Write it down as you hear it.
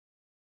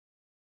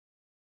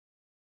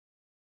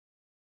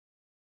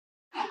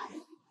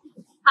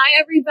Hi,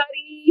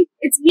 everybody.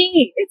 It's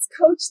me. It's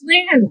Coach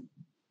Lynn.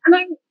 And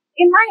I'm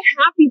in my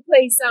happy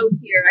place out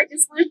here. I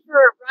just went for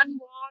a run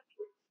walk,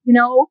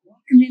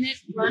 walk a minute,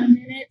 run a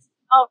minute.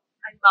 Oh,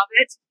 I love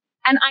it.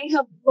 And I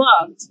have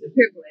loved the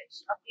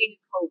privilege of being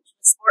a coach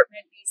with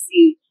Sportmed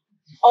BC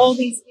all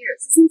these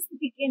years, since the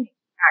beginning,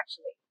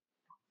 actually.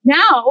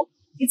 Now,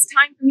 it's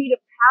time for me to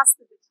pass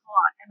the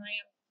baton, and I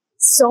am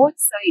so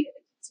excited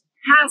to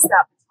pass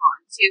that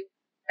baton to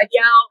a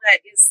gal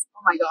that is,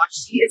 oh my gosh,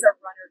 she is a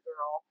runner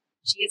girl.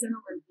 She is an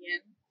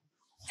Olympian,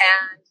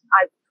 and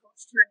I've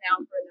coached her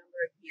now for a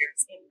number of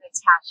years in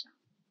Natasha.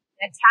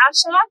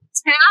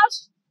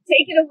 Tash,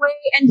 take it away,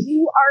 and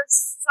you are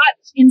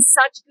in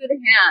such good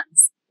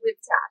hands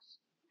with Tash.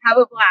 Have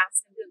a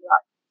blast and good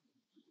luck.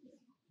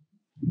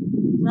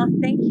 Well,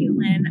 thank you,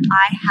 Lynn.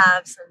 I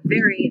have some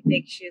very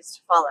big shoes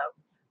to follow,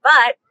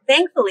 but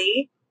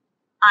thankfully,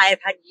 I've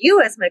had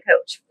you as my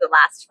coach for the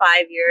last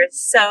 5 years,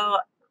 so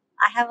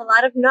I have a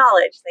lot of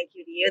knowledge, thank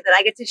you to you, that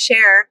I get to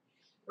share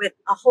with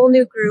a whole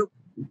new group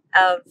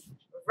of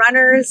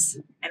runners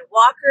and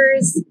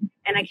walkers,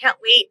 and I can't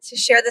wait to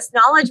share this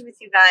knowledge with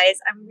you guys.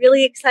 I'm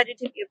really excited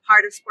to be a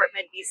part of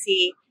Sportmed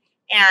BC,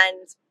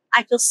 and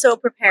I feel so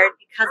prepared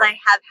because I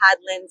have had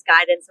Lynn's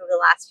guidance over the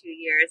last few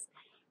years,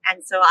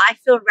 and so I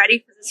feel ready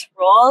for this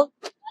role.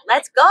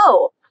 Let's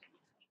go!